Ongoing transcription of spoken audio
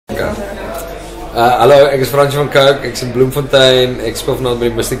lekker. Hallo, ek is Francois van Coke, ek is in BloemFunTown, ek speel vanavond met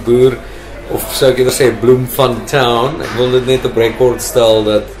die Musiek boer, of sou ek eerder sê BloemFunTown. Ek wil dit net op record stel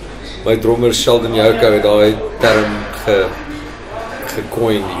dat my drummer Sheldon Yoko het daai term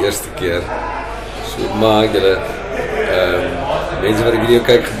gecoin die eerste keer. So maak julle mense wat die video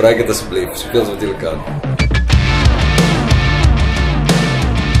kyk, gebruik dit asseblief, soveel as wat julle kan.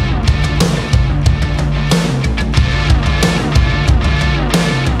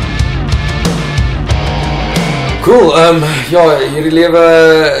 Cool, ja, hierdie lewe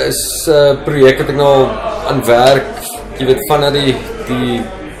is projek wat ek nou aan werk, jy weet, vanuit die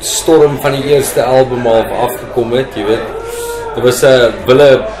storm van die eerste album al afgekom het, jy weet. Dit was 'n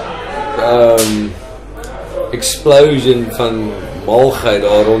wille explosion van malgheid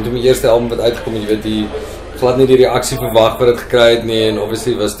daar rondom die eerste album wat uitgekom het, jy weet, die glad nie die reaksie verwag wat dit gekry het nie, en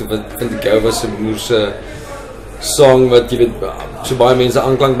obviously was dit wat vind ek jou was 'n moerse song wat, jy weet, so baie mense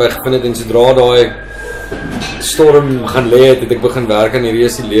aanklank by gevind het, en sodra daai storm gaan lê het ek begin werk aan hierdie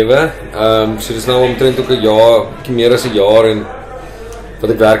eerste lewe. So dis nou omtrent ook 'n jaar, meer as 'n jaar, en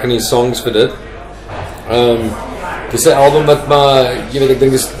wat ek werk aan die songs vir dit. Dis 'n album wat maar, jy weet, ek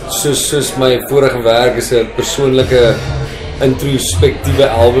dink dis soos my vorige werk is 'n persoonlike introspektiewe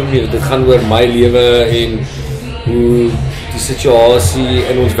album. Jy weet, dit gaan oor my lewe en hoe die situasie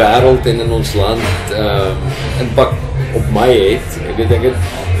in ons wêreld en in ons land impak op my het.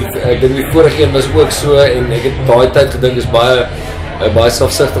 Ek dink die vorige een was ook so, en ek het daai tyd gedink is baie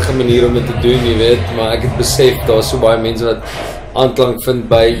selfsugtige manier om dit te doen, jy weet, maar ek het besef daar's so baie mense wat aanklank vind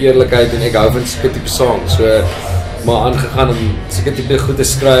by eerlikheid, en ek hou van sulke tipe songs, so maar aangegaan om sulke tipe goed te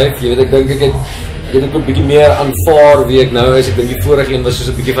skryf. Jy weet, ek dink ek het ook 'n bietjie meer aanvaar wie ek nou is. Ek dink die vorige een was soos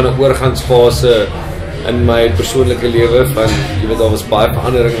 'n bietjie van 'n oorgangsfase in my persoonlike lewe, van, jy weet, daar was baie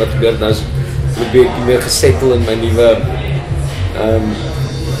verandering wat gebeur het, nou is ek 'n bietjie meer gesettel in my nuwe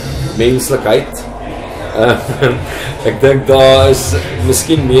menslikheid. Ek dink daar is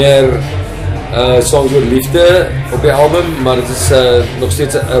miskien meer songs oor liefde op die album, maar dit is nog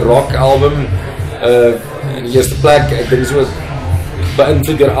steeds 'n rock album in die eerste plek. Ek dink so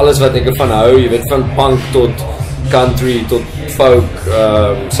beïnvloed deur alles wat ek ervan hou, jy weet, van punk tot country tot folk,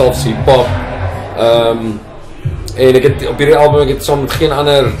 selfs hip-hop. En ek het op hierdie album, ek het saam met geen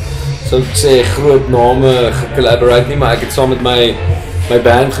ander, sou ek sê, groot name gecollaborate nie, maar ek het saam met my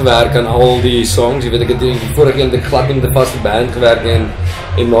band gewerk aan al die songs. Jy weet, ek het die vorige een ek glad nie met 'n vaste band gewerk,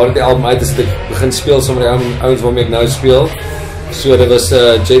 en nadat die album uit is, het ek begin speel saam met die ouens waarmee ek nou speel. So dit was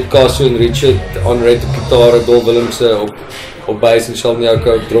Jet Casso en Richard Onred op gitaar, Dol Willemse op bass en Sheldon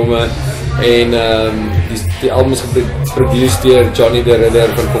Yoko op drumme, en die album is geproduceerd deur Johnny de Ridder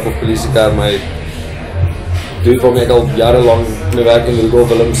van Kop Polisiekar, my dude waarmee ek al jarenlang mee werk, en Dol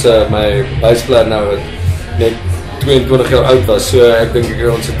Willemse, my bassspeler nou, net 22 jaar oud was, so ek dink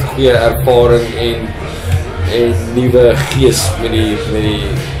ons het goeie ervaring en nuwe gees met die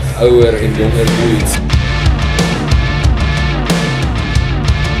ouer en jonger dudes.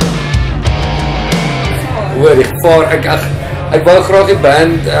 Oor die gevaar, ek wou graag die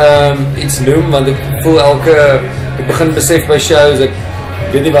band iets noem, want ek voel ek begin besef by shows, ek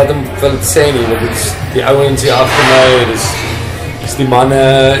weet nie wat om wil sê nie, want dit is die ouens hier agter my, dis die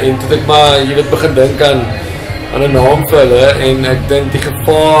manne, en toe ek maar, jy weet, begin dink aan 'n naam vir hulle, en ek dink die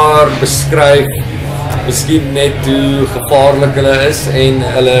gevaar beskryf miskien net hoe gevaarlik hulle is, en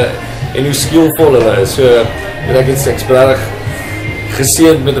hoe skillvol hulle is. So ek is regtig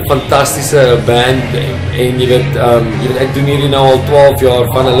geseënd met 'n fantastiese band, en jy weet, ek doen hierdie nou al 12 jaar,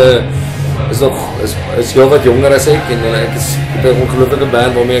 van hulle is heel wat jonger as ek, en ek is 'n ongelooflike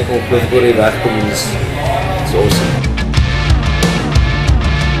band waarmee ek ongelooflik oor die weg kom, en dis awesome.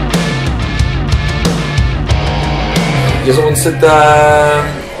 Ja, so ons het,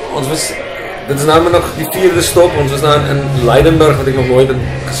 dit is nou maar nog die 4de stop, ons was nou in Leidenburg, wat ek nog nooit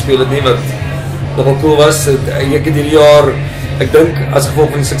gespeel het nie, wat nogal cool was. Ek het hierdie jaar, ek dink, as gevolg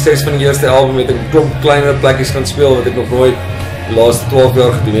van die sukses van die eerste album, het ek 'n klomp kleiner plekkies gaan speel, wat ek nog nooit die laaste 12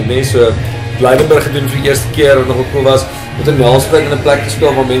 jaar gedoen het nie, so Leidenburg gedoen vir die eerste keer, wat nogal cool was, met 'n Nelspruit in 'n plek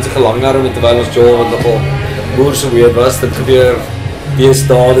gespeel, waar mense gelangarm het, terwyl ons Joel, wat nogal boerse weird was, dit gebeur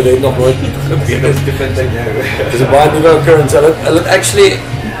deesdae, dit het nog nooit gebeur, dit is 'n baie nuwe occurrence. Hulle het actually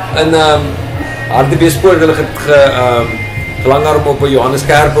in Hartbeespoort, hulle gelangarm op 'n Johannes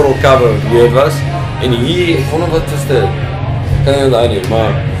Kerkorrel cover, wie het was, en hier, ek wonder wat was dit, kan nie onthou nie,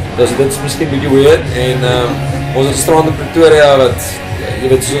 maar dit is miskien bietjie weird, en ons het strand in Pretoria, wat, jy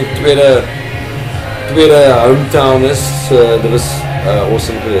weet, so tweede hometown is, so dit was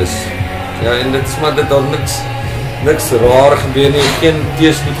awesome geweest. Ja, en dit is maar, dit had niks raar gebeur nie, geen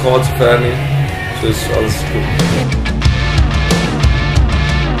teëspoed gehad so ver nie, so is alles goed.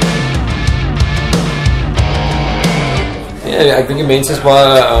 Nee, ek dink die mense is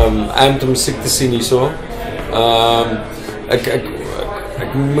baie amped om musiek te sien hierso.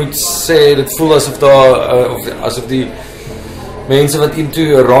 Ek moet sê dit voel asof daar asof die mense wat into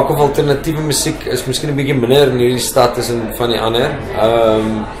rock of alternatiewe musiek is miskien 'n bietjie minder in hierdie stad as in van die ander.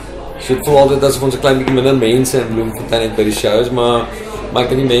 So dit voel altyd asof ons 'n klein bietjie minder mense in BloemFunTown het by die shows, maar ek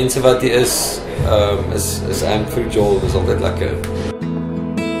dink die mense wat hier is amped vir Joel, dis altyd lekker.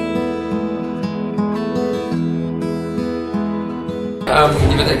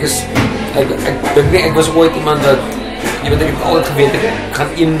 Jy weet ek dink nie ek was ooit iemand wat jy weet ek het altyd geweet ek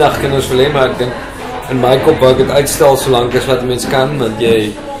gaan eendag kinders wil hê, maar ek dink in my kop wou ek dit uitstel solank as wat 'n mens kan, want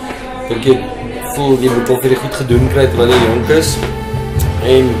jy voel jy moet al vir die goed gedoen kry terwyl jy jonk is.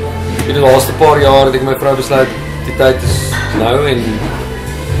 En in die laaste paar jaar het ek my vrou besluit die tyd is nou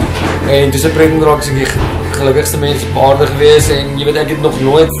en dis 'n pregnant raak ek die gelukkigste mens op aarde gewees en jy weet ek het nog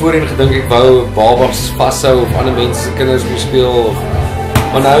nooit voorheen gedink ek wou babas vashou of ander mense se kinders moet speel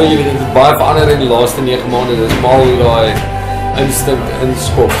maar nou jy weet dit het baie verander in die laaste 9 maande. Dis mal hoe daai instink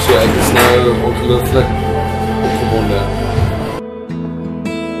inskop. So ek is nou ongelooflik opgewonde.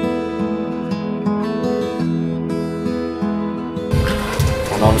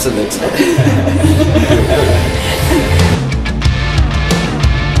 Naam is niks.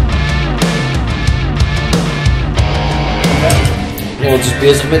 Ja, ons is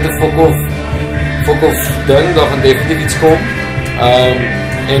bezig met de fok-off ding, daar gaan definitief iets kom.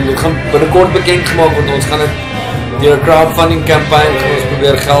 En dit gaan binnenkort bekend gemaakt worden. Ons gaan het deur 'n crowdfunding campaign gaan ons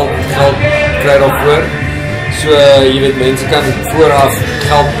probeer geld kry daarvoor. So jy weet mense kan vooraf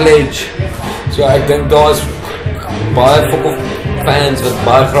geld pledge. So ek dink daar is baie fok-off fans wat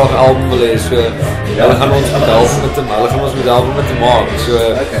baie graag 'n album wil hê. So hulle gaan ons met help met die album te maak. So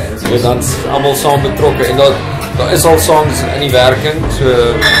okay, dan almal saam betrokke en daar is al songs in die werking. So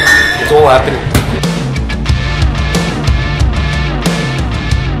it's all happening.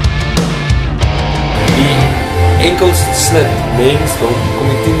 Enkelste snit Mensdom kom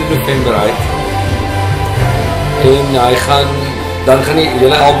die 10de November uit en dan gaan die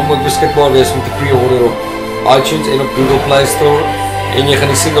hele album ook beskikbaar wees om te pre-order op iTunes en op Google Play Store en jy gaan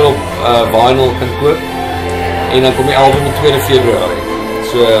die single op vinyl kan koop en dan kom die album op 2 Februarie.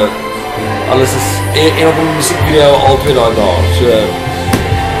 So alles is en op die musiekvideo al 2 dae daar. So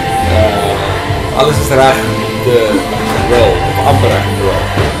alles is reg te wel of amper reg te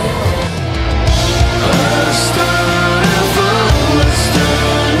wel.